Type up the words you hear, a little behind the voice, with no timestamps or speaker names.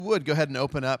Would go ahead and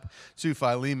open up to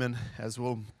Philemon as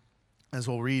we'll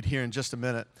read here in just a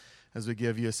minute as we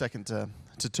give you a second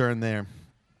to turn there.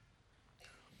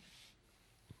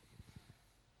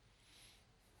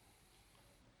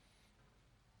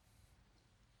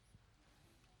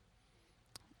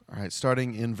 All right,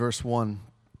 starting in verse 1.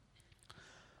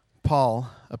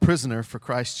 Paul, a prisoner for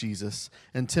Christ Jesus,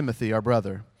 and Timothy, our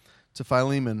brother, to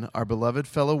Philemon, our beloved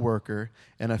fellow worker,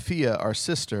 and Apphia, our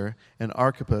sister, and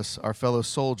Archippus, our fellow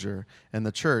soldier, and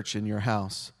the church in your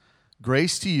house.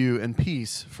 Grace to you and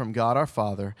peace from God our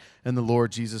Father and the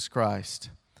Lord Jesus Christ.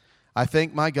 I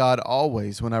thank my God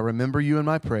always when I remember you in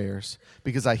my prayers,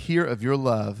 because I hear of your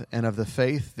love and of the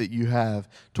faith that you have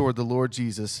toward the Lord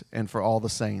Jesus and for all the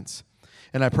saints.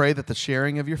 And I pray that the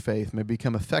sharing of your faith may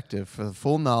become effective for the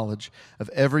full knowledge of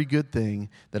every good thing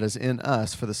that is in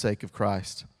us for the sake of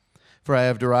Christ. For I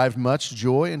have derived much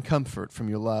joy and comfort from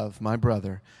your love, my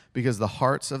brother, because the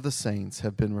hearts of the saints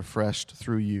have been refreshed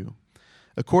through you.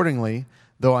 Accordingly,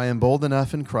 though I am bold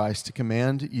enough in Christ to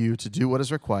command you to do what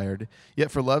is required,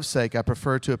 yet for love's sake I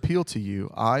prefer to appeal to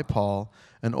you, I, Paul,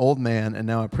 an old man and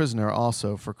now a prisoner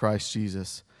also for Christ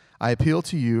Jesus. I appeal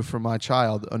to you for my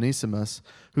child, Onesimus,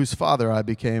 whose father I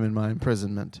became in my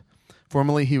imprisonment.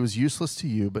 Formerly he was useless to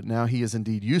you, but now he is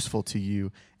indeed useful to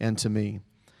you and to me.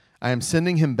 I am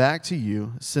sending him back to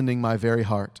you, sending my very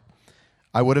heart.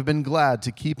 I would have been glad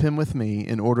to keep him with me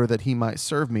in order that he might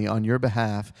serve me on your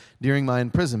behalf during my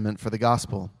imprisonment for the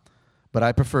gospel. But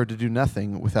I prefer to do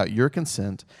nothing without your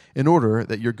consent, in order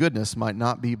that your goodness might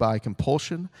not be by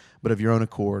compulsion, but of your own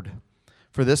accord.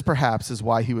 For this perhaps is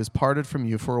why he was parted from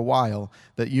you for a while,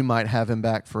 that you might have him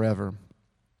back forever.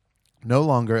 No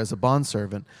longer as a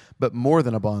bondservant, but more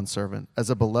than a bondservant, as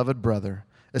a beloved brother,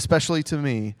 especially to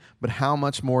me, but how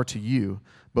much more to you,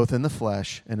 both in the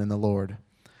flesh and in the Lord.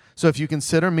 So if you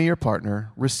consider me your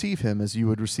partner, receive him as you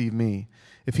would receive me.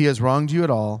 If he has wronged you at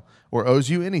all, or owes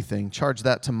you anything, charge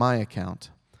that to my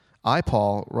account. I,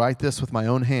 Paul, write this with my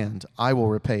own hand, I will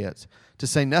repay it, to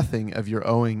say nothing of your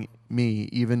owing me,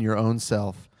 even your own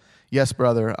self. Yes,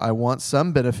 brother, I want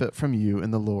some benefit from you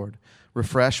in the Lord.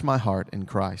 Refresh my heart in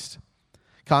Christ.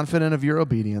 Confident of your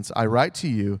obedience, I write to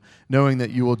you, knowing that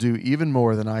you will do even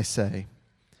more than I say.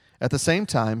 At the same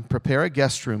time, prepare a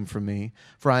guest room for me,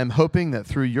 for I am hoping that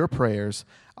through your prayers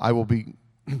I will be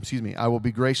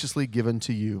graciously given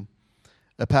to you.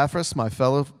 Epaphras, my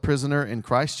fellow prisoner in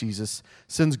Christ Jesus,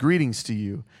 sends greetings to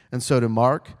you, and so do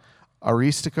Mark,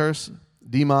 Aristarchus,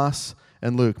 Demas,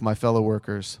 and Luke, my fellow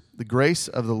workers. The grace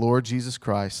of the Lord Jesus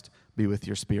Christ be with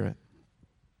your spirit.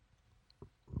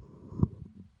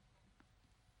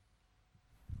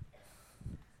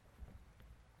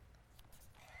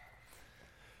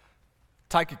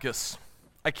 Tychicus,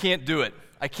 I can't do it.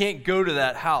 I can't go to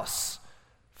that house.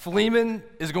 Philemon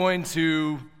is going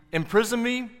to imprison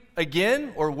me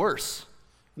again or worse.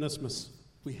 Onesimus,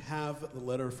 we have the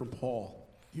letter from Paul.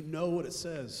 You know what it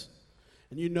says,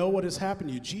 and you know what has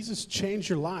happened to you. Jesus changed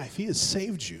your life. He has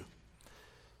saved you.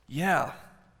 Yeah,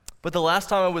 but the last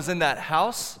time I was in that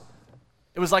house,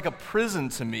 it was like a prison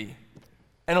to me.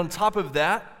 And on top of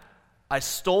that, I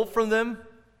stole from them,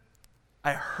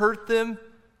 I hurt them,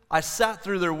 I sat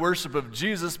through their worship of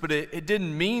Jesus, but it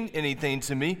didn't mean anything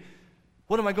to me.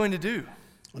 What am I going to do?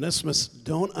 Onesimus,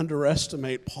 don't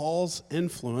underestimate Paul's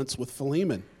influence with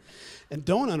Philemon. And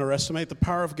don't underestimate the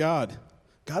power of God.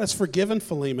 God has forgiven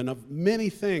Philemon of many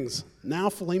things. Now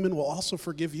Philemon will also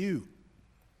forgive you.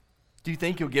 Do you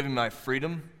think you'll give him my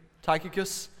freedom,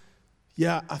 Tychicus?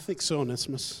 Yeah, I think so,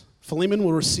 Onesimus. Philemon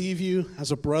will receive you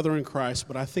as a brother in Christ,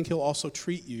 but I think he'll also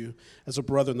treat you as a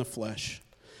brother in the flesh.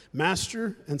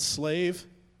 Master and slave,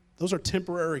 those are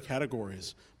temporary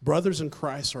categories. Brothers in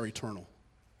Christ are eternal.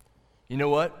 You know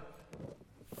what?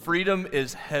 Freedom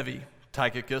is heavy,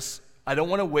 Tychicus. I don't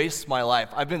want to waste my life.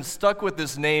 I've been stuck with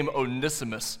this name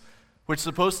Onesimus, which is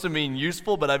supposed to mean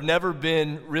useful, but I've never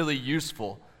been really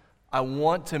useful. I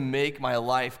want to make my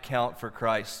life count for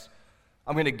Christ.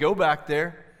 I'm going to go back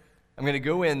there, I'm going to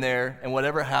go in there, and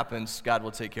whatever happens, God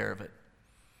will take care of it.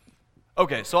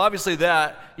 Okay, so obviously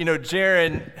that,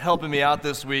 Jaron helping me out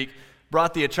this week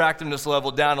brought the attractiveness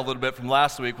level down a little bit from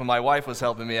last week when my wife was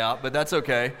helping me out, but that's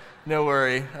okay. No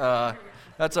worry.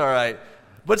 That's all right.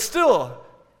 But still,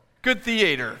 good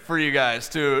theater for you guys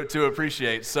to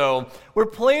appreciate. So we're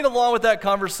playing along with that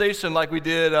conversation like we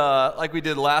did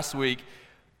last week.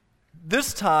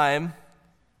 This time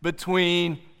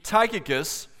between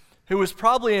Tychicus, who was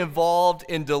probably involved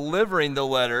in delivering the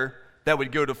letter that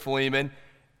would go to Philemon,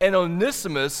 and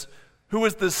Onesimus, who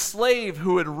was the slave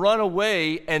who had run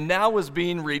away and now was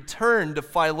being returned to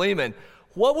Philemon.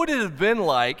 What would it have been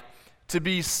like to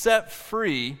be set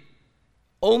free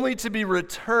only to be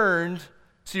returned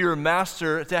to your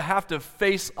master to have to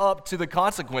face up to the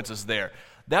consequences there.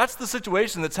 That's the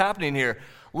situation that's happening here.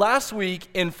 Last week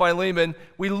in Philemon,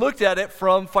 we looked at it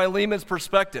from Philemon's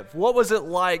perspective. What was it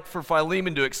like for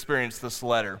Philemon to experience this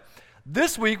letter?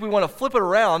 This week, we want to flip it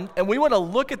around, and we want to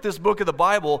look at this book of the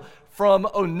Bible from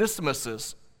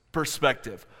Onesimus's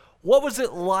perspective. What was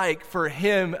it like for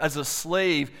him as a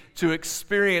slave to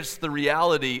experience the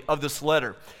reality of this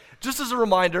letter? Just as a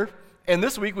reminder, and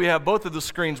this week we have both of the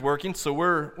screens working, so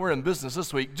we're in business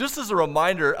this week. Just as a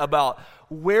reminder about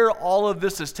where all of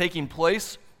this is taking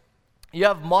place, you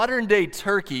have modern-day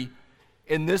Turkey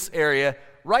in this area.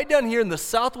 Right down here in the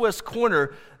southwest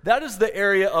corner, that is the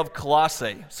area of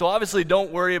Colossae. So obviously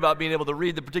don't worry about being able to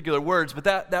read the particular words, but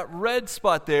that red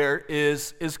spot there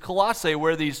is Colossae,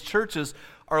 where these churches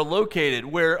are located,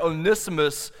 where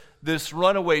Onesimus, this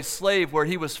runaway slave, where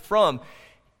he was from.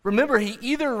 Remember, he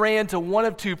either ran to one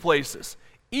of two places.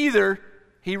 Either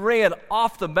he ran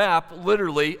off the map,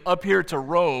 literally, up here to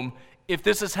Rome, if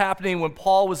this is happening when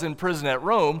Paul was in prison at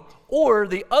Rome, or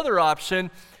the other option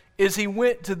is he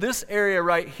went to this area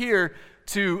right here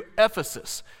to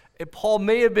Ephesus. Paul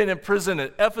may have been in prison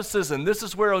at Ephesus, and this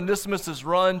is where Onesimus is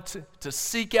run to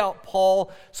seek out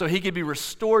Paul so he could be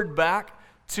restored back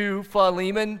to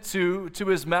Philemon, to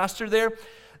his master there.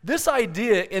 This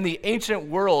idea in the ancient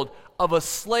world of a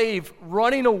slave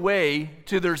running away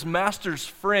to their master's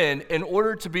friend in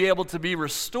order to be able to be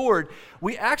restored,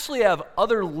 we actually have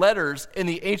other letters in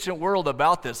the ancient world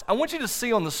about this. I want you to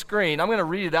see on the screen, I'm going to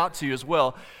read it out to you as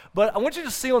well, but I want you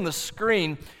to see on the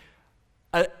screen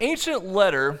an ancient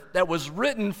letter that was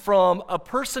written from a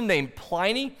person named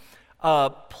Pliny.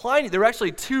 Pliny, there are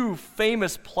actually two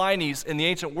famous Plinies in the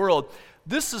ancient world.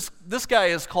 This guy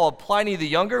is called Pliny the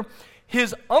Younger.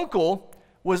 His uncle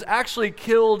was actually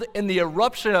killed in the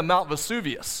eruption of Mount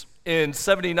Vesuvius in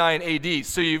 79 AD.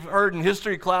 So you've heard in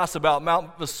history class about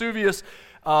Mount Vesuvius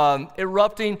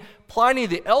erupting. Pliny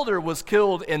the Elder was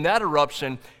killed in that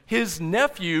eruption. His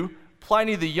nephew,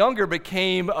 Pliny the Younger,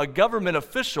 became a government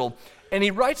official, and he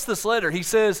writes this letter. He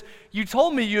says, "You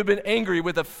told me you had been angry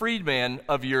with a freedman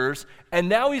of yours, and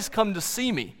now he's come to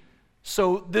see me."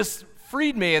 So this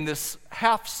freedman, this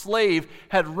half-slave,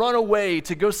 had run away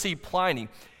to go see Pliny.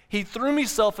 He threw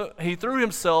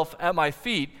himself at my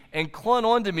feet and clung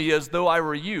onto me as though I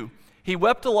were you. He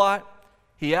wept a lot.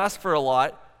 He asked for a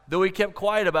lot, though he kept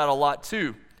quiet about a lot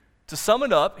too. To sum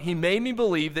it up, he made me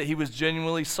believe that he was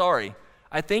genuinely sorry.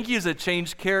 I think he is a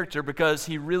changed character because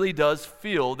he really does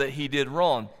feel that he did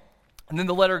wrong. And then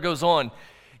the letter goes on.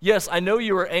 Yes, I know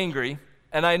you are angry,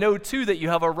 and I know too that you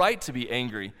have a right to be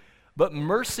angry. But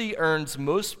mercy earns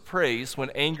most praise when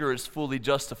anger is fully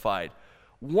justified.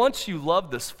 Once you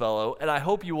loved this fellow, and I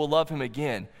hope you will love him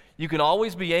again. You can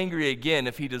always be angry again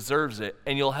if he deserves it,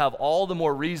 and you'll have all the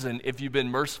more reason if you've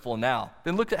been merciful now.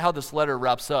 Then look at how this letter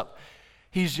wraps up.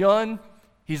 He's young,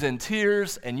 he's in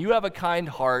tears, and you have a kind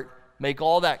heart. Make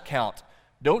all that count.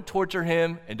 Don't torture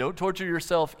him, and don't torture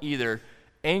yourself either.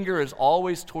 Anger is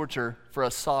always torture for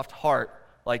a soft heart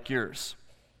like yours.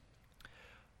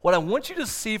 What I want you to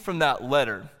see from that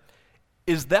letter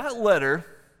is that letter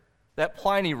that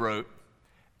Pliny wrote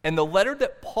and the letter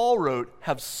that Paul wrote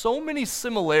have so many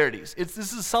similarities.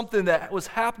 This is something that was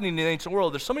happening in the ancient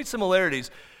world. There's so many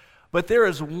similarities, but there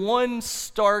is one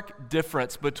stark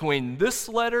difference between this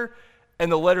letter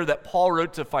and the letter that Paul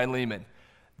wrote to Philemon.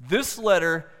 This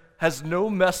letter has no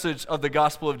message of the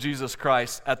gospel of Jesus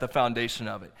Christ at the foundation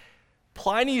of it.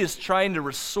 Pliny is trying to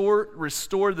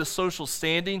restore the social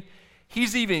standing.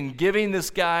 He's even giving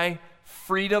this guy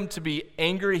freedom to be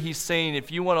angry. He's saying, if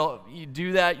you want to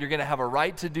do that, you're going to have a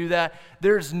right to do that.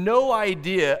 There's no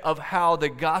idea of how the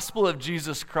gospel of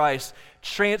Jesus Christ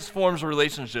transforms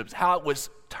relationships, how it was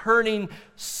turning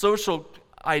social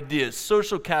ideas,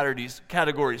 social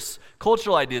categories,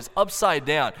 cultural ideas upside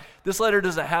down. This letter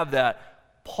doesn't have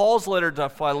that. Paul's letter to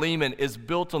Philemon is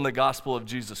built on the gospel of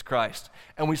Jesus Christ.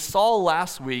 And we saw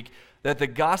last week that the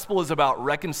gospel is about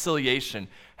reconciliation,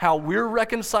 how we're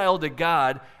reconciled to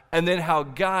God, and then how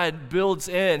God builds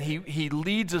in, he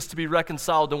leads us to be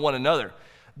reconciled to one another.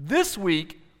 This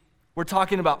week, we're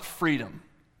talking about freedom.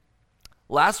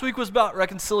 Last week was about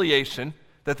reconciliation,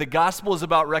 that the gospel is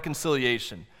about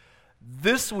reconciliation.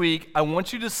 This week, I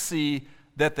want you to see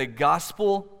that the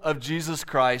gospel of Jesus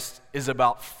Christ is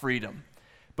about freedom.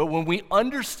 But when we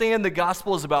understand the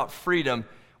gospel is about freedom,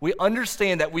 we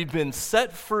understand that we've been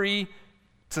set free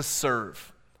to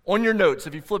serve. On your notes,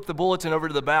 if you flip the bulletin over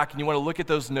to the back and you want to look at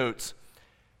those notes,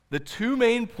 the two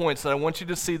main points that I want you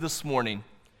to see this morning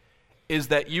is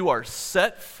that you are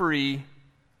set free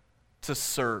to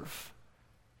serve.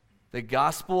 The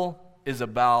gospel is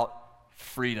about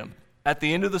freedom. At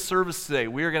the end of the service today,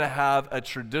 we are going to have a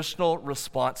traditional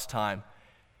response time.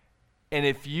 And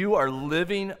if you are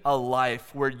living a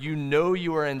life where you know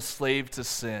you are enslaved to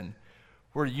sin,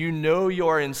 where you know you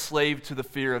are enslaved to the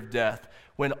fear of death,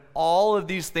 when all of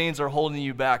these things are holding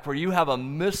you back, where you have a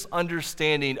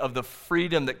misunderstanding of the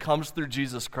freedom that comes through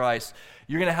Jesus Christ,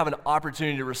 you're going to have an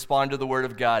opportunity to respond to the Word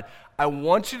of God. I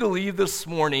want you to leave this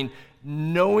morning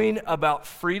knowing about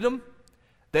freedom,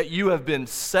 that you have been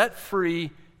set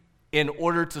free in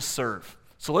order to serve.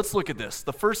 So let's look at this.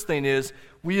 The first thing is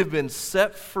we have been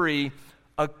set free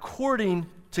according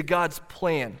to God's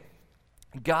plan.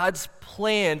 God's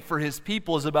plan for his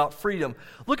people is about freedom.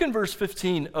 Look in verse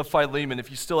 15 of Philemon, if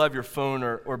you still have your phone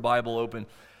or Bible open.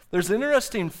 There's an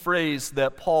interesting phrase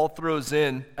that Paul throws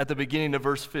in at the beginning of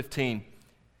verse 15.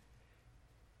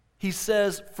 He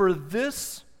says, "For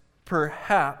this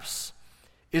perhaps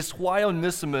is why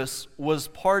Onesimus was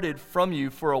parted from you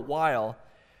for a while,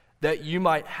 that you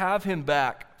might have him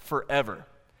back forever."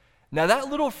 Now that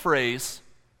little phrase,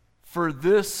 "for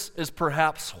this is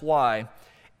perhaps why,"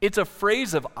 it's a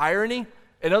phrase of irony.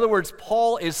 In other words,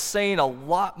 Paul is saying a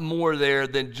lot more there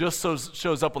than just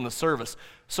shows up on the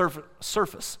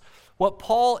surface. What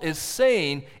Paul is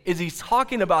saying is he's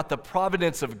talking about the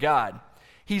providence of God.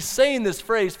 He's saying this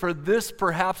phrase, "for this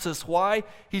perhaps is why."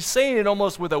 He's saying it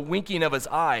almost with a winking of his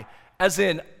eye, as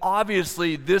in,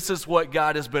 obviously, this is what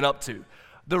God has been up to.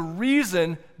 The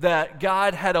reason that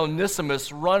God had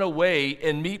Onesimus run away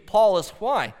and meet Paul is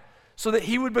why? So that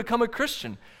he would become a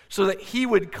Christian, so that he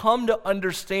would come to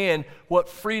understand what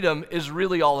freedom is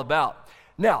really all about.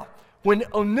 Now, when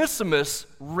Onesimus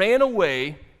ran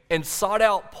away and sought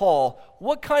out Paul,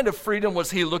 what kind of freedom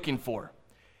was he looking for?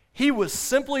 He was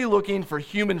simply looking for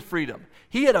human freedom.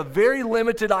 He had a very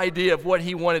limited idea of what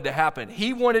he wanted to happen.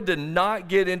 He wanted to not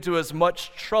get into as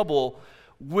much trouble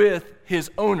with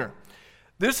his owner.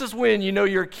 This is when,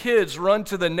 your kids run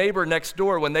to the neighbor next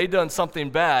door when they've done something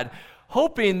bad,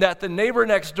 hoping that the neighbor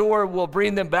next door will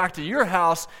bring them back to your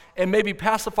house and maybe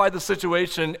pacify the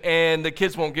situation and the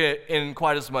kids won't get in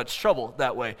quite as much trouble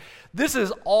that way. This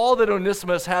is all that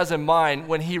Onesimus has in mind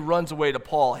when he runs away to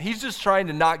Paul. He's just trying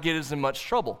to not get as in much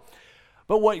trouble.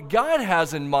 But what God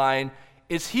has in mind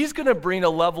is he's going to bring a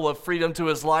level of freedom to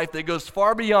his life that goes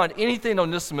far beyond anything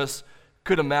Onesimus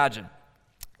could imagine.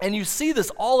 And you see this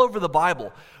all over the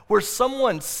Bible, where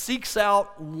someone seeks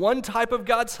out one type of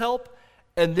God's help,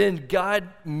 and then God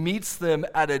meets them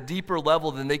at a deeper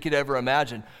level than they could ever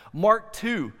imagine. Mark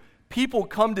 2, people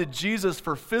come to Jesus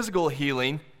for physical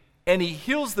healing, and he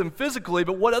heals them physically,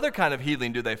 but what other kind of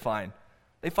healing do they find?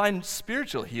 They find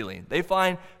spiritual healing. They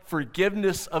find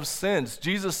forgiveness of sins.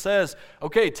 Jesus says,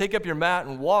 okay, take up your mat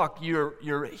and walk.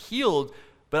 You're healed,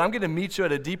 but I'm going to meet you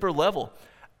at a deeper level.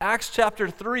 Acts chapter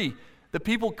 3, the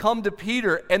people come to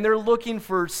Peter, and they're looking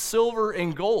for silver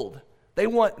and gold. They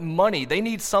want money. They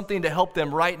need something to help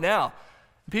them right now.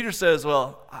 Peter says,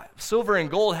 well, silver and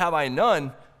gold have I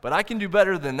none, but I can do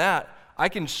better than that. I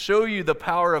can show you the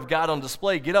power of God on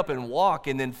display. Get up and walk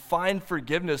and then find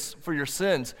forgiveness for your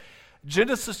sins.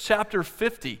 Genesis chapter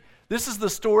 50. This is the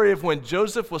story of when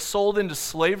Joseph was sold into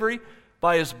slavery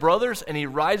by his brothers, and he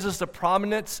rises to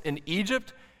prominence in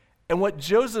Egypt. And what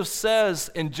Joseph says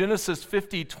in Genesis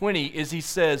 50:20 is he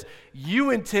says, you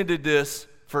intended this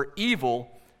for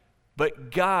evil,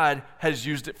 but God has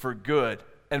used it for good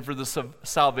and for the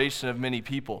salvation of many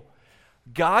people.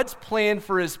 God's plan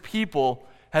for his people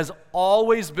has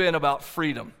always been about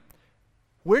freedom.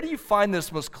 Where do you find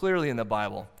this most clearly in the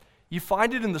Bible? You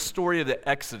find it in the story of the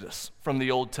Exodus from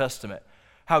the Old Testament,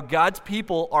 how God's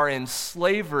people are in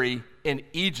slavery in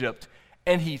Egypt,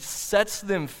 and he sets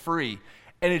them free.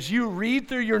 And as you read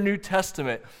through your New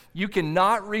Testament, you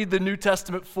cannot read the New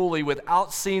Testament fully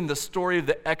without seeing the story of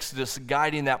the Exodus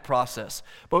guiding that process.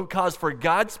 But because for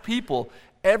God's people,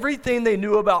 everything they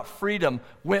knew about freedom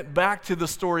went back to the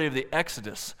story of the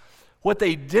Exodus. What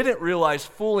they didn't realize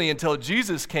fully until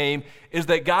Jesus came is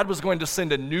that God was going to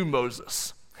send a new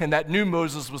Moses. And that new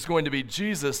Moses was going to be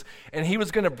Jesus, and he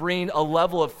was going to bring a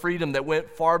level of freedom that went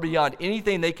far beyond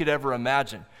anything they could ever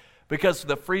imagine. Because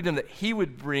the freedom that he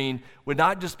would bring would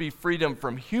not just be freedom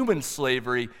from human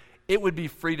slavery, it would be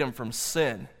freedom from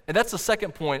sin. And that's the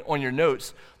second point on your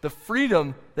notes. The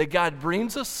freedom that God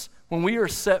brings us when we are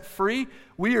set free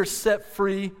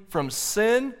from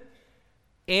sin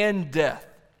and death.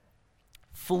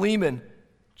 Philemon,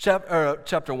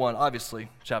 chapter 1, obviously,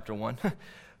 chapter 1.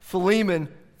 Philemon,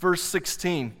 verse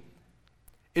 16.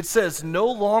 It says, no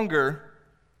longer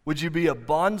would you be a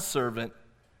bondservant,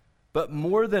 but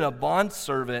more than a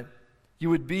bondservant, you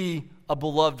would be a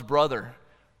beloved brother.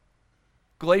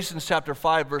 Galatians chapter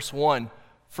 5, verse 1.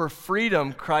 For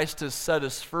freedom Christ has set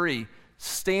us free.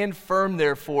 Stand firm,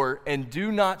 therefore, and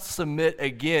do not submit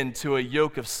again to a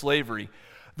yoke of slavery.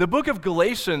 The book of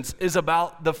Galatians is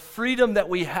about the freedom that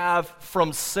we have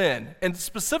from sin. And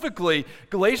specifically,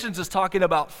 Galatians is talking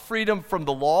about freedom from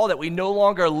the law, that we no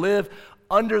longer live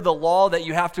under the law, that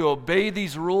you have to obey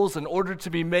these rules in order to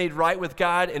be made right with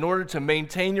God, in order to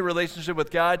maintain your relationship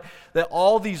with God, that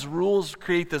all these rules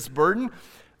create this burden.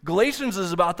 Galatians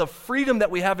is about the freedom that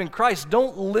we have in Christ.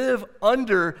 Don't live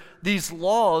under these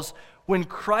laws when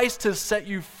Christ has set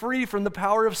you free from the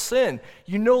power of sin.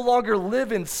 You no longer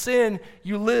live in sin,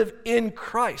 you live in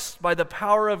Christ by the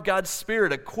power of God's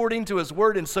Spirit according to His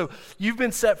Word. And so you've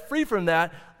been set free from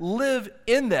that, live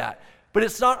in that. But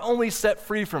it's not only set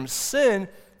free from sin,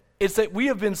 it's that we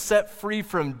have been set free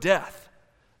from death.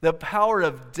 The power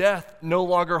of death no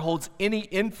longer holds any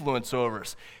influence over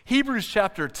us. Hebrews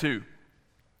chapter 2.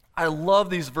 I love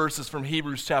these verses from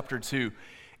Hebrews chapter 2.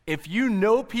 If you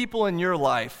know people in your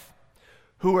life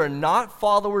who are not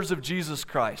followers of Jesus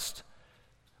Christ,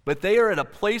 but they are at a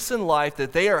place in life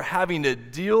that they are having to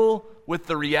deal with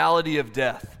the reality of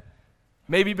death,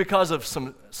 maybe because of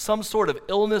some sort of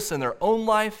illness in their own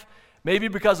life, maybe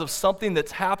because of something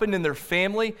that's happened in their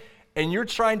family, and you're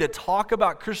trying to talk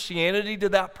about Christianity to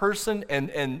that person,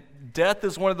 and death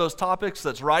is one of those topics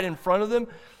that's right in front of them.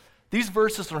 These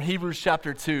verses from Hebrews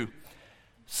chapter 2.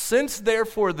 Since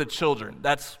therefore the children,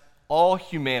 that's all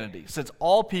humanity, since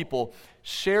all people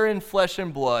share in flesh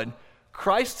and blood,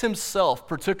 Christ himself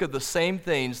partook of the same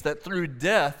things, that through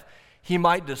death he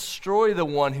might destroy the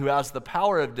one who has the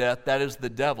power of death, that is the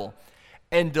devil,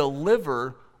 and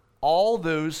deliver all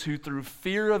those who through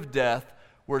fear of death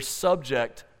were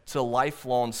subject to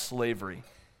lifelong slavery.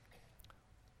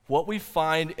 What we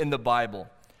find in the Bible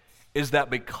is that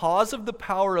because of the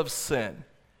power of sin,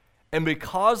 and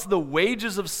because the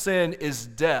wages of sin is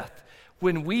death,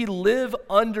 when we live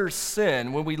under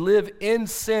sin, when we live in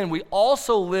sin, we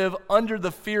also live under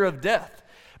the fear of death.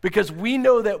 Because we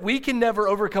know that we can never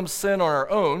overcome sin on our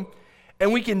own,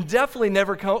 and we can definitely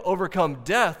never overcome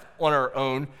death on our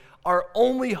own. Our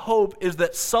only hope is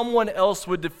that someone else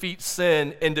would defeat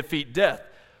sin and defeat death.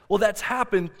 Well, that's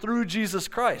happened through Jesus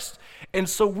Christ. And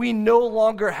so we no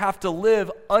longer have to live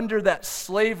under that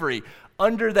slavery,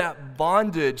 under that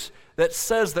bondage that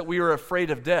says that we are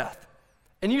afraid of death.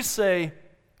 And you say,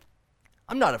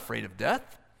 I'm not afraid of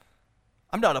death.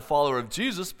 I'm not a follower of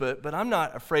Jesus, but I'm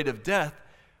not afraid of death.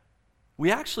 We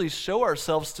actually show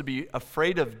ourselves to be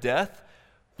afraid of death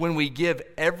when we give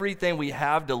everything we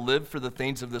have to live for the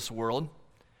things of this world.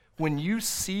 When you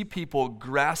see people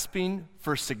grasping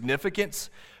for significance,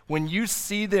 when you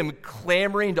see them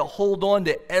clamoring to hold on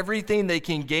to everything they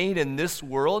can gain in this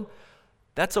world,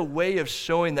 that's a way of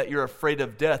showing that you're afraid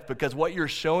of death, because what you're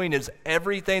showing is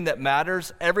everything that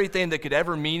matters, everything that could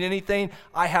ever mean anything,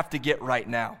 I have to get right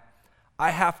now.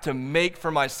 I have to make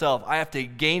for myself. I have to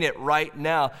gain it right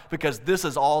now because this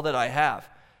is all that I have.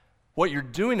 What you're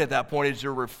doing at that point is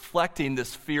you're reflecting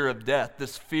this fear of death,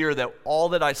 this fear that all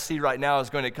that I see right now is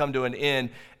going to come to an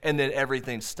end and then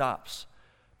everything stops.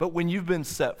 But when you've been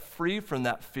set free from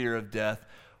that fear of death,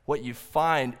 what you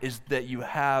find is that you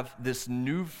have this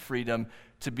new freedom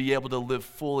to be able to live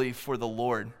fully for the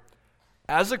Lord.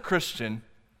 As a Christian,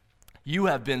 you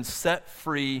have been set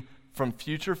free from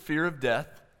future fear of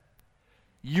death.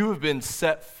 You have been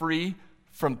set free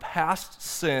from past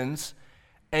sins,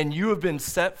 and you have been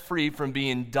set free from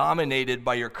being dominated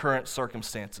by your current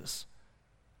circumstances.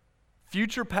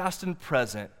 Future, past, and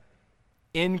present,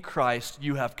 in Christ,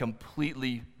 you have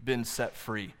completely been set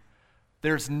free.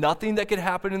 There's nothing that could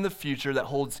happen in the future that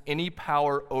holds any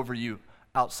power over you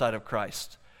outside of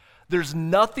Christ. There's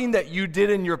nothing that you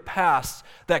did in your past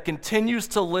that continues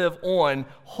to live on,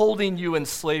 holding you in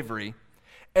slavery.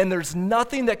 And there's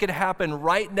nothing that could happen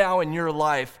right now in your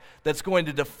life that's going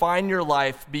to define your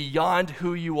life beyond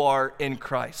who you are in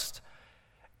Christ.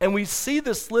 And we see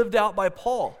this lived out by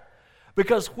Paul.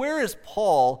 Because where is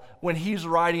Paul when he's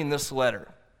writing this letter?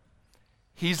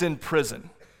 He's in prison.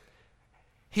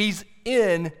 He's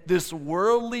in this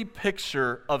worldly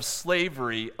picture of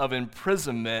slavery, of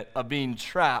imprisonment, of being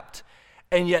trapped,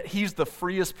 and yet he's the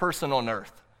freest person on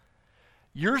earth.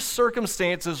 Your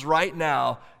circumstances right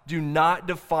now do not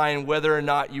define whether or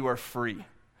not you are free.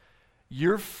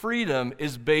 Your freedom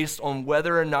is based on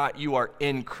whether or not you are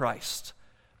in Christ,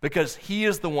 because he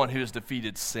is the one who has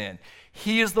defeated sin.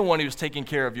 He is the one who's taking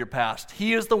care of your past.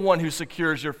 He is the one who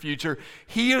secures your future.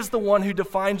 He is the one who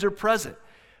defines your present.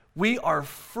 We are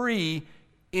free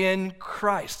in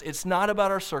Christ. It's not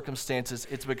about our circumstances.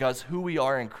 It's because who we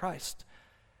are in Christ.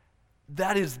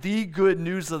 That is the good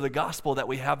news of the gospel, that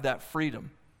we have that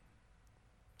freedom.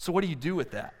 So what do you do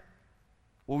with that?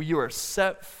 Well, you are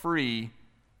set free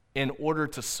in order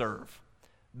to serve.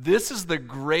 This is the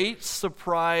great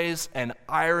surprise and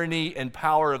irony and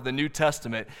power of the New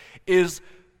Testament is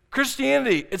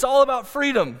Christianity. It's all about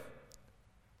freedom.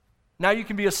 Now you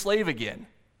can be a slave again.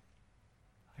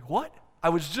 Like, what? I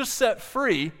was just set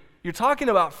free. You're talking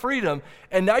about freedom,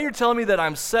 and now you're telling me that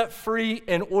I'm set free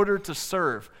in order to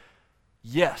serve.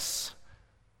 Yes,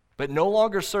 but no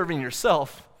longer serving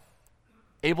yourself,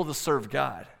 able to serve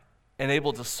God and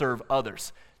able to serve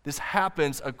others. This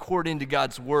happens according to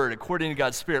God's word, according to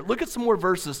God's Spirit. Look at some more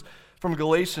verses from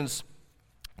Galatians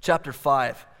chapter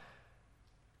 5.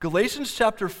 Galatians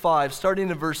chapter 5, starting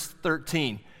in verse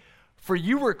 13. For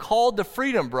you were called to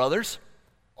freedom, brothers.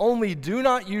 Only do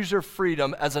not use your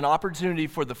freedom as an opportunity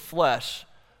for the flesh,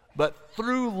 but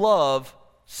through love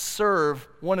serve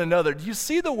one another. Do you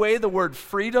see the way the word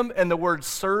freedom and the word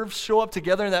serve show up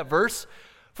together in that verse?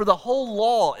 For the whole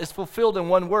law is fulfilled in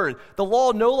one word. The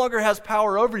law no longer has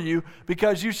power over you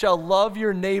because you shall love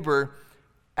your neighbor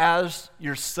as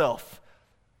yourself.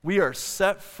 We are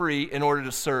set free in order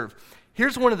to serve.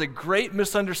 Here's one of the great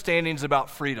misunderstandings about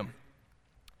freedom.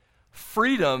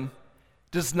 Freedom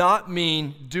does not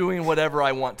mean doing whatever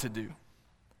I want to do.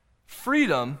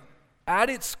 Freedom, at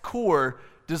its core,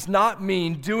 does not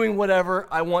mean doing whatever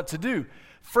I want to do.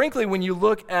 Frankly, when you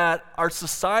look at our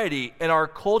society and our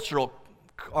culture,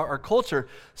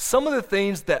 some of the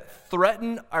things that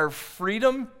threaten our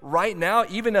freedom right now,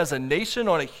 even as a nation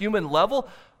on a human level,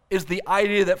 is the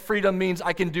idea that freedom means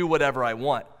I can do whatever I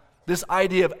want. This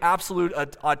idea of absolute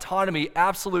autonomy,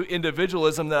 absolute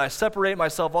individualism, that I separate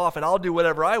myself off and I'll do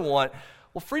whatever I want.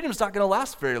 Well, freedom's not going to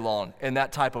last very long in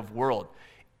that type of world.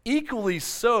 Equally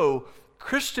so,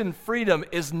 Christian freedom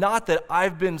is not that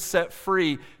I've been set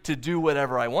free to do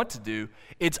whatever I want to do.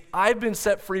 It's I've been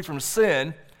set free from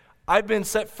sin. I've been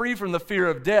set free from the fear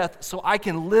of death so I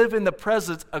can live in the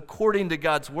presence according to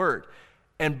God's word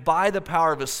and by the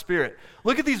power of his Spirit.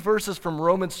 Look at these verses from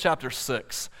Romans chapter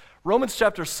 6. Romans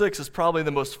chapter 6 is probably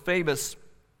the most famous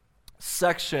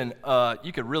section.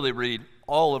 You could really read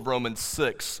all of Romans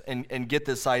 6 and get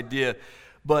this idea.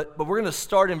 But we're going to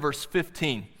start in verse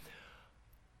 15.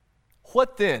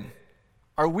 What then?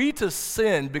 Are we to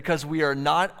sin because we are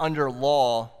not under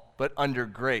law but under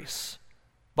grace?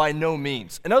 By no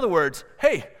means. In other words,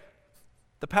 hey,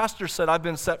 the pastor said I've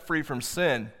been set free from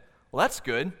sin. Well, that's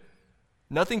good.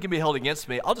 Nothing can be held against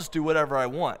me. I'll just do whatever I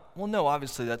want. Well, no,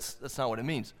 obviously that's not what it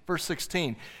means. Verse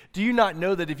 16, do you not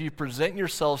know that if you present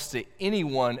yourselves to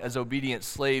anyone as obedient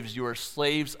slaves, you are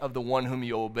slaves of the one whom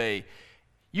you obey?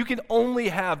 You can only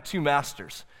have two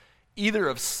masters, either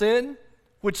of sin,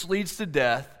 which leads to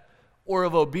death, or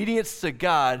of obedience to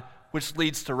God, which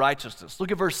leads to righteousness.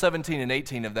 Look at verse 17 and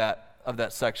 18 of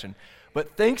that section.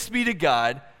 But thanks be to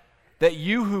God that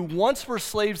you who once were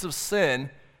slaves of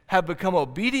sin have become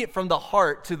obedient from the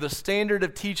heart to the standard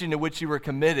of teaching to which you were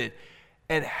committed,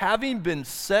 and having been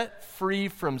set free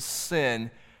from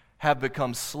sin, have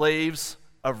become slaves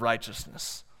of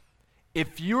righteousness.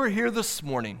 If you are here this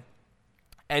morning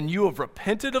and you have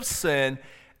repented of sin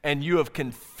and you have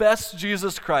confessed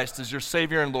Jesus Christ as your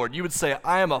Savior and Lord, you would say,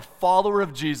 I am a follower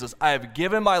of Jesus. I have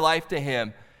given my life to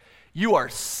him. You are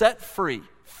set free.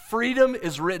 Freedom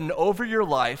is written over your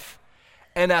life,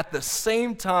 and at the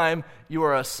same time, you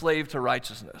are a slave to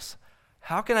righteousness.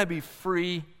 How can I be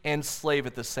free and slave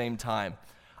at the same time?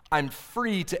 I'm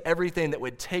free to everything that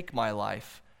would take my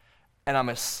life, and I'm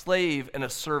a slave and a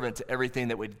servant to everything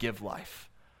that would give life.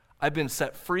 I've been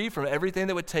set free from everything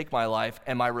that would take my life,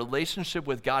 and my relationship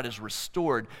with God is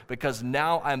restored because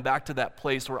now I'm back to that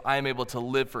place where I'm able to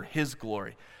live for his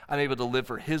glory. I'm able to live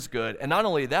for his good. And not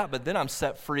only that, but then I'm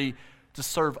set free to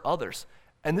serve others.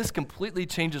 And this completely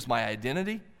changes my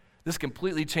identity. This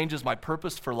completely changes my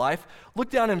purpose for life. Look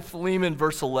down in Philemon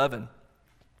verse 11.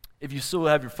 If you still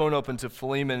have your phone open to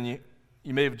Philemon,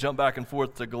 you may have jumped back and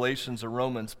forth to Galatians or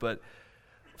Romans, but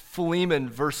Philemon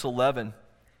verse 11,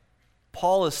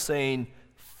 Paul is saying,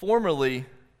 formerly,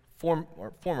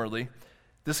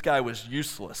 this guy was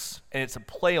useless. And it's a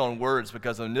play on words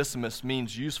because Onesimus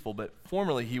means useful, but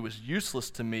formerly he was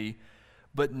useless to me,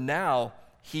 but now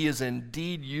he is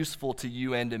indeed useful to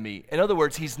you and to me. In other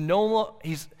words, he's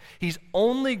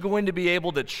only going to be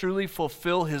able to truly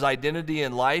fulfill his identity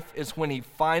in life is when he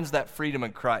finds that freedom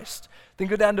in Christ. Then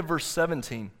go down to verse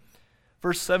 17.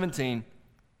 Verse 17,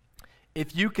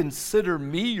 if you consider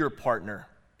me your partner,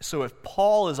 so if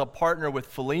Paul is a partner with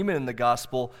Philemon in the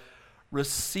gospel,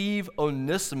 receive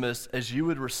Onesimus as you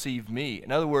would receive me.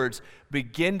 In other words,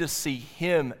 begin to see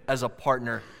him as a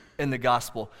partner in the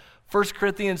gospel. 1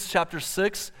 Corinthians chapter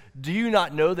 6, do you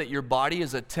not know that your body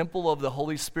is a temple of the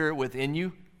Holy Spirit within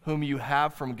you, whom you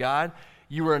have from God.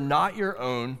 You are not your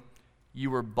own. You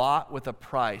were bought with a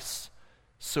price.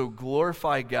 So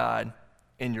glorify God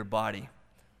in your body.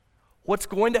 What's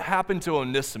going to happen to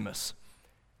Onesimus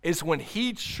is when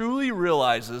he truly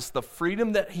realizes the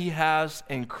freedom that he has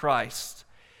in Christ,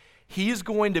 he's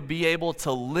going to be able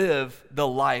to live the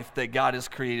life that God has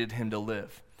created him to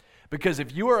live. Because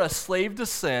if you are a slave to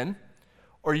sin,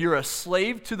 or you're a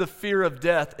slave to the fear of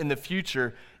death in the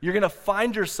future, you're going to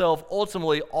find yourself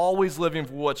ultimately always living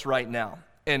for what's right now.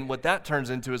 And what that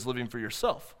turns into is living for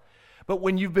yourself. But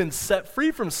when you've been set free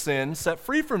from sin, set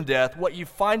free from death, what you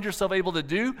find yourself able to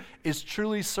do is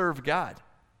truly serve God.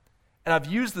 And I've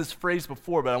used this phrase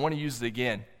before, but I want to use it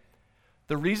again.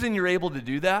 The reason you're able to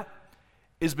do that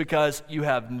is because you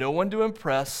have no one to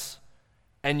impress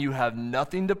and you have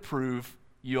nothing to prove.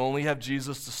 You only have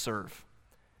Jesus to serve.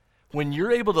 When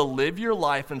you're able to live your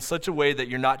life in such a way that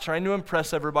you're not trying to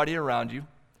impress everybody around you,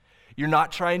 you're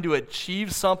not trying to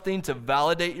achieve something to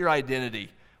validate your identity.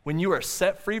 When you are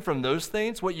set free from those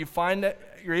things, what you find that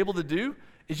you're able to do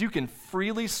is you can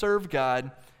freely serve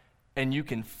God and you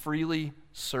can freely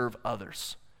serve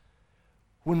others.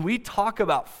 When we talk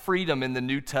about freedom in the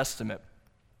New Testament,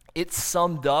 it's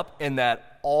summed up in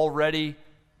that already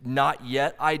not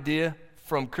yet idea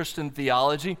from Christian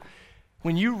theology.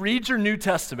 When you read your New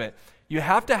Testament, you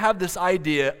have to have this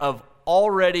idea of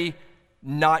already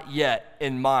not yet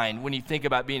in mind when you think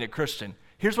about being a Christian.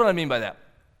 Here's what I mean by that.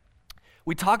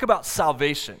 We talk about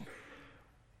salvation.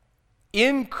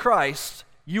 In Christ,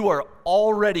 you are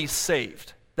already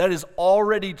saved. That is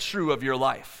already true of your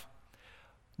life.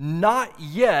 Not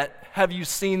yet have you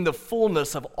seen the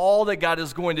fullness of all that God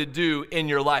is going to do in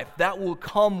your life. That will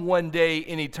come one day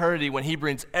in eternity when he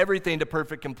brings everything to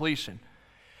perfect completion.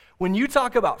 When you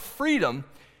talk about freedom,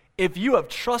 if you have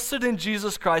trusted in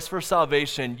Jesus Christ for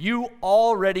salvation, you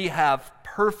already have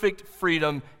perfect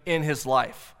freedom in his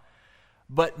life.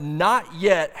 But not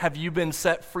yet have you been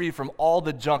set free from all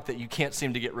the junk that you can't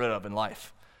seem to get rid of in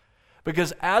life.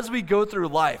 Because as we go through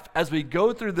life, as we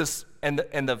go through this, and the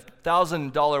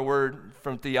 $1,000 word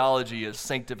from theology is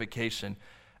sanctification.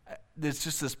 It's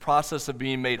just this process of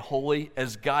being made holy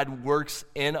as God works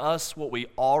in us what we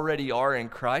already are in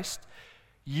Christ.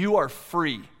 You are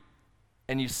free.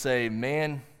 And you say,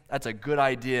 man, that's a good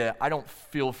idea. I don't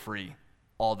feel free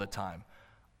all the time.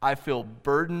 I feel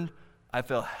burdened. I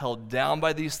feel held down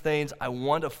by these things. I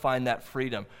want to find that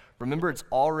freedom. Remember,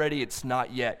 it's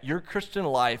not yet. Your Christian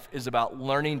life is about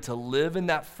learning to live in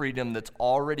that freedom that's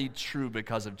already true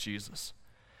because of Jesus.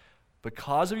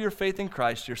 Because of your faith in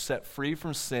Christ, you're set free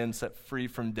from sin, set free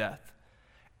from death.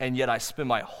 And yet I spend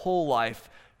my whole life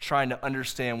trying to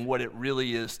understand what it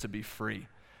really is to be free.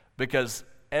 Because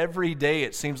every day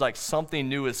it seems like something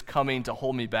new is coming to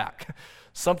hold me back.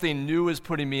 Something new is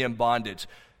putting me in bondage.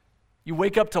 You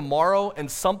wake up tomorrow and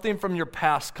something from your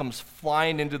past comes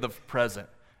flying into the present.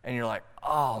 And you're like,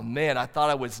 oh man, I thought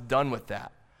I was done with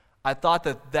that. I thought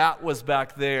that was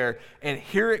back there. And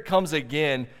here it comes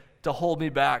again to hold me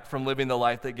back from living the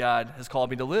life that God has called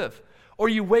me to live. Or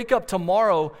you wake up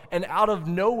tomorrow and out of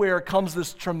nowhere comes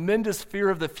this tremendous fear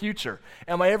of the future.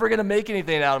 Am I ever going to make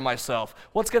anything out of myself?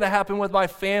 What's going to happen with my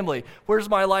family? Where's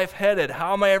my life headed?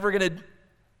 How am I ever going to...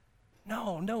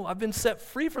 No, I've been set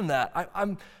free from that.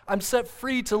 I'm set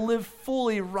free to live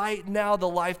fully right now the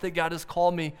life that God has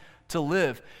called me to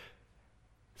live.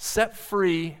 Set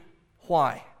free,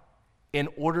 why? In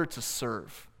order to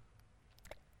serve.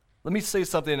 Let me say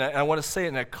something, and I want to say it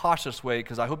in a cautious way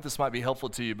because I hope this might be helpful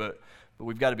to you, but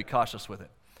we've got to be cautious with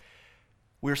it.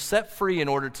 We're set free in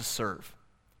order to serve.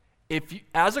 If you,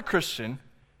 as a Christian,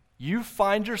 you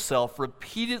find yourself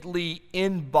repeatedly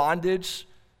in bondage,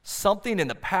 something in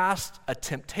the past, a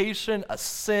temptation, a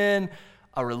sin,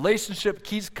 a relationship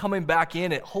keeps coming back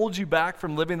in, it holds you back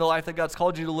from living the life that God's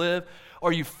called you to live,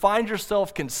 or you find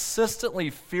yourself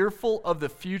consistently fearful of the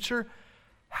future,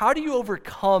 how do you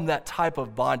overcome that type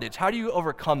of bondage? How do you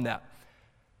overcome that?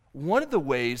 One of the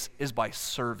ways is by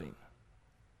serving.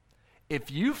 If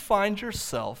you find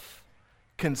yourself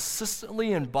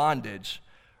consistently in bondage,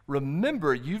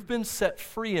 remember you've been set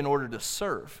free in order to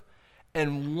serve.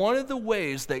 And one of the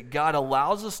ways that God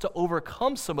allows us to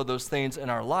overcome some of those things in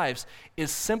our lives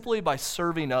is simply by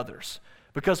serving others.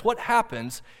 Because what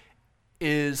happens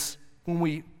is when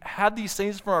we have these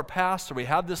things from our past or we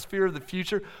have this fear of the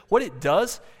future, what it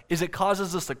does is it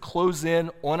causes us to close in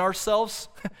on ourselves.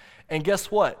 And guess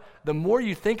what? The more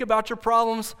you think about your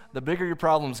problems, the bigger your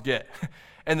problems get.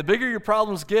 And the bigger your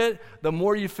problems get, the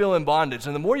more you feel in bondage.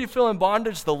 And the more you feel in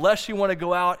bondage, the less you want to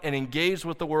go out and engage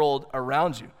with the world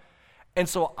around you. And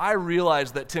so I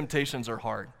realize that temptations are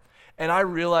hard. and I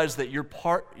realize that your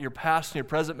past and your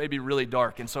present may be really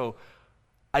dark. And so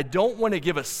I don't want to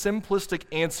give a simplistic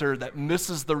answer that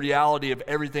misses the reality of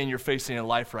everything you're facing in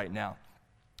life right now.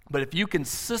 But if you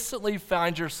consistently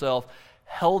find yourself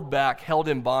held back, held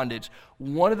in bondage,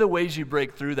 one of the ways you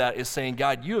break through that is saying,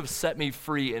 God, you have set me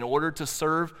free in order to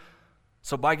serve.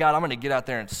 So by God, I'm going to get out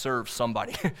there and serve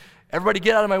somebody. Everybody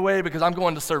get out of my way because I'm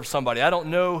going to serve somebody. I don't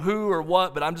know who or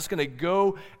what, but I'm just going to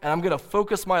go and I'm going to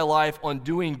focus my life on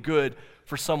doing good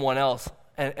for someone else.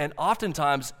 And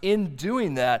oftentimes in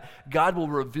doing that, God will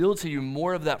reveal to you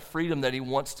more of that freedom that he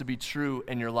wants to be true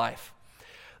in your life.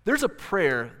 There's a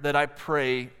prayer that I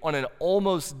pray on an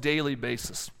almost daily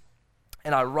basis.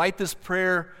 And I write this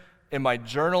prayer in my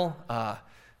journal.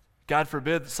 God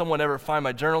forbid someone ever find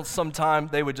my journal sometime.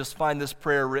 They would just find this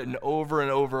prayer written over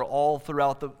and over all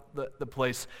throughout the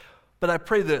place. But I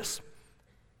pray this.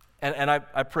 And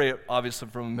I pray it obviously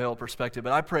from a male perspective.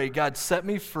 But I pray, God, set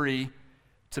me free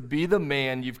to be the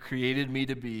man you've created me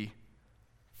to be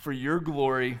for your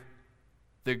glory,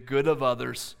 the good of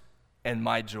others, and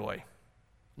my joy.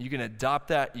 You can adopt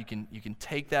that. You can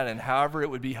take that, and however it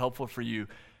would be helpful for you.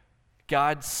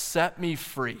 God, set me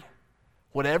free.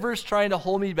 Whatever is trying to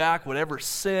hold me back, whatever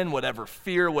sin, whatever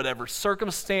fear, whatever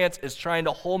circumstance is trying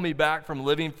to hold me back from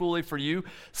living fully for you,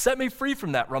 set me free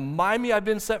from that. Remind me I've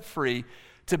been set free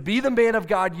to be the man of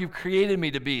God you've created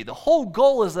me to be. The whole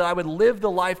goal is that I would live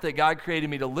the life that God created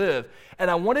me to live.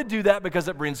 And I want to do that because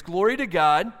it brings glory to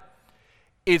God,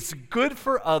 it's good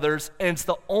for others, and it's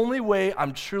the only way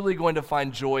I'm truly going to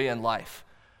find joy in life.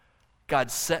 God,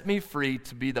 set me free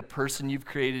to be the person you've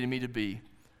created me to be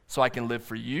so I can live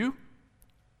for you,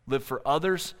 live for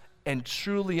others, and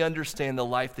truly understand the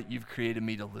life that you've created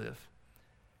me to live.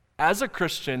 As a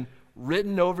Christian,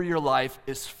 written over your life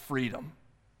is freedom.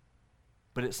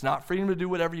 But it's not freedom to do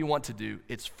whatever you want to do.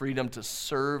 It's freedom to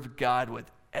serve God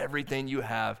with everything you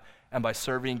have. And by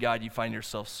serving God, you find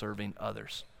yourself serving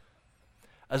others.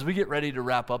 As we get ready to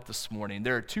wrap up this morning,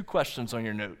 there are 2 questions on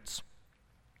your notes.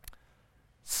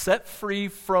 Set free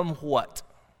from what?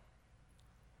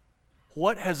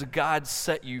 What has God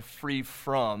set you free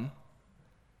from?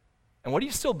 And what do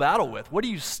you still battle with? What do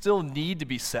you still need to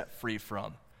be set free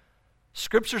from?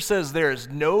 Scripture says there is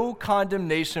no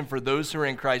condemnation for those who are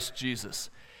in Christ Jesus.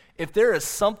 If there is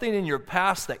something in your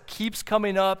past that keeps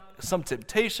coming up, some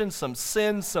temptation, some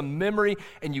sin, some memory,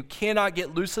 and you cannot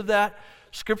get loose of that,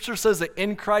 Scripture says that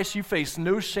in Christ you face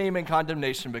no shame and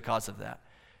condemnation because of that.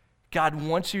 God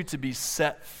wants you to be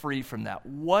set free from that.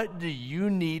 What do you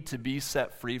need to be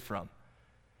set free from?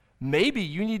 Maybe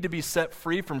you need to be set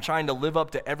free from trying to live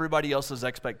up to everybody else's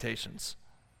expectations.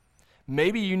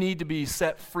 Maybe you need to be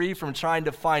set free from trying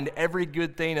to find every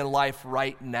good thing in life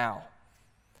right now.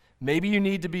 Maybe you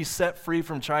need to be set free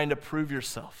from trying to prove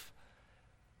yourself.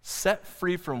 Set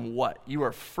free from what? You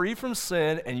are free from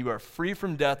sin and you are free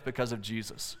from death because of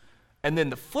Jesus. And then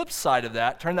the flip side of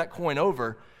that, turn that coin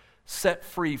over, set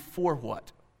free for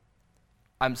what?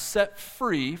 I'm set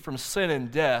free from sin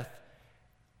and death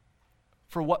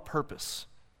for what purpose?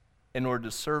 In order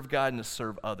to serve God and to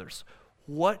serve others.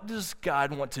 What does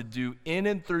God want to do in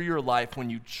and through your life when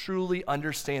you truly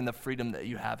understand the freedom that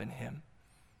you have in Him?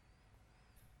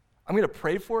 I'm going to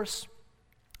pray for us.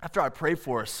 After I pray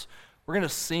for us, we're going to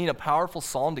sing a powerful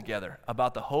psalm together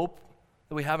about the hope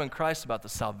that we have in Christ, about the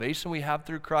salvation we have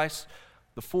through Christ.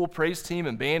 The full praise team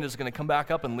and band is going to come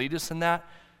back up and lead us in that.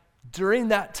 During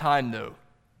that time, though,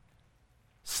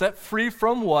 set free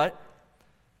from what?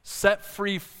 Set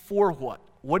free for what?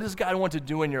 What does God want to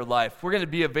do in your life? We're going to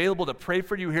be available to pray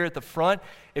for you here at the front.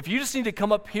 If you just need to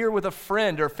come up here with a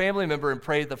friend or a family member and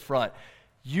pray at the front,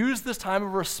 use this time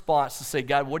of response to say,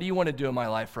 God, what do you want to do in my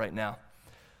life right now?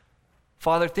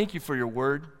 Father, thank you for your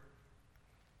word.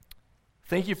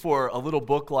 Thank you for a little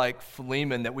book like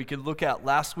Philemon that we could look at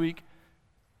last week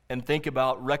and think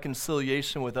about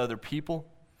reconciliation with other people.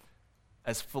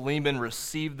 As Philemon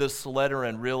received this letter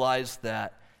and realized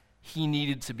that he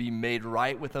needed to be made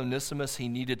right with Onesimus, he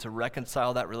needed to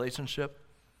reconcile that relationship.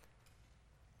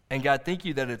 And God, thank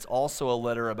you that it's also a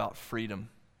letter about freedom.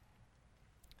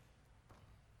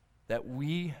 That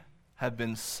we have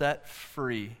been set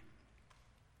free,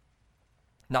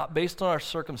 not based on our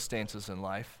circumstances in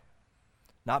life,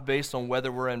 not based on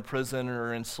whether we're in prison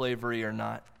or in slavery or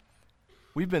not.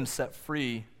 We've been set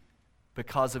free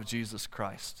because of Jesus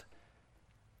Christ.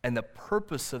 And the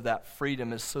purpose of that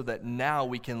freedom is so that now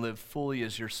we can live fully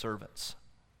as your servants.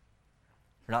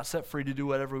 We're not set free to do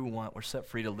whatever we want. We're set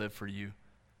free to live for you.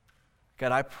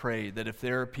 God, I pray that if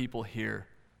there are people here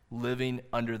living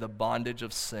under the bondage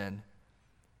of sin,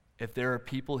 if there are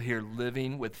people here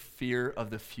living with fear of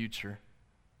the future,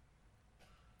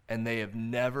 and they have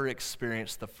never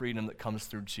experienced the freedom that comes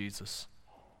through Jesus.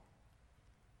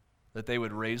 That they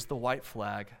would raise the white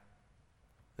flag,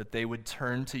 that they would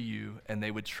turn to you and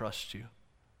they would trust you.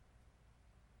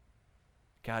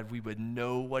 God, we would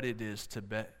know what it is to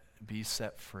be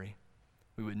set free.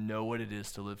 We would know what it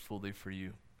is to live fully for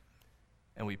you.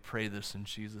 And we pray this in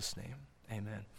Jesus' name. Amen.